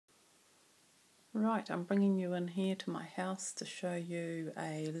Right, I'm bringing you in here to my house to show you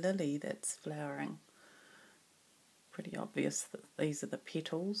a lily that's flowering. Pretty obvious that these are the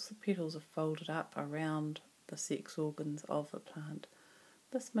petals. The petals are folded up around the sex organs of the plant.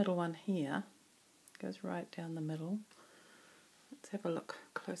 This middle one here goes right down the middle. Let's have a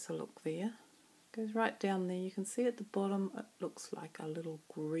closer look there. Goes right down there. You can see at the bottom it looks like a little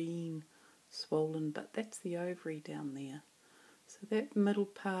green swollen bit. That's the ovary down there. So that middle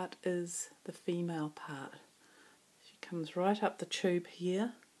part is the female part. She comes right up the tube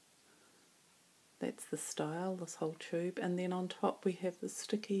here. That's the style, this whole tube. And then on top we have the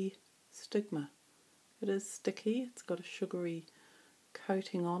sticky stigma. It is sticky, it's got a sugary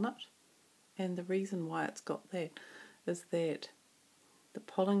coating on it. And the reason why it's got that is that the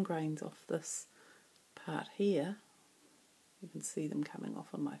pollen grains off this part here, you can see them coming off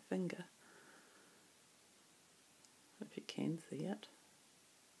on my finger, if you can see it.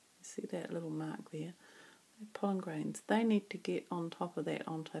 You see that little mark there? The pollen grains, they need to get on top of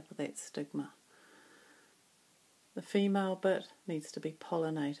that stigma. The female bit needs to be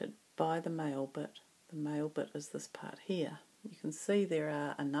pollinated by the male bit. The male bit is this part here. You can see there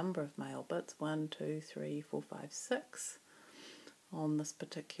are a number of male bits, 1, 2, 3, 4, 5, 6 on this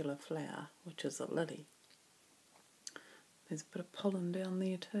particular flower, which is a lily. There's a bit of pollen down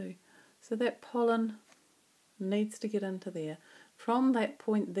there too. So that pollen needs to get into there. From that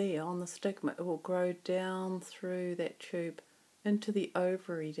point there on the stigma, it will grow down through that tube into the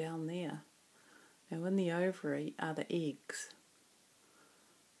ovary down there. Now in the ovary are the eggs.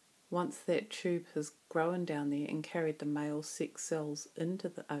 Once that tube has grown down there and carried the male sex cells into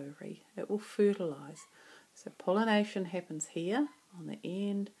the ovary, it will fertilise. So pollination happens here on the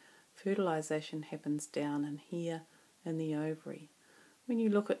end, fertilisation happens down in here in the ovary. When you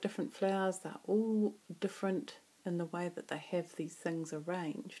look at different flowers, they're all different in the way that they have these things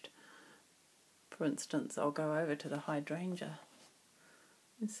arranged. For instance, I'll go over to the hydrangea.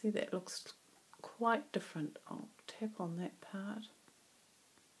 You see that looks quite different. I'll tap on that part.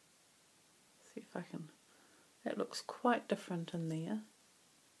 See if I can. That looks quite different in there.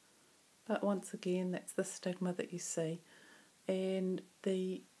 But once again, that's the stigma that you see. And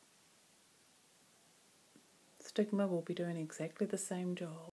the stigma will be doing exactly the same job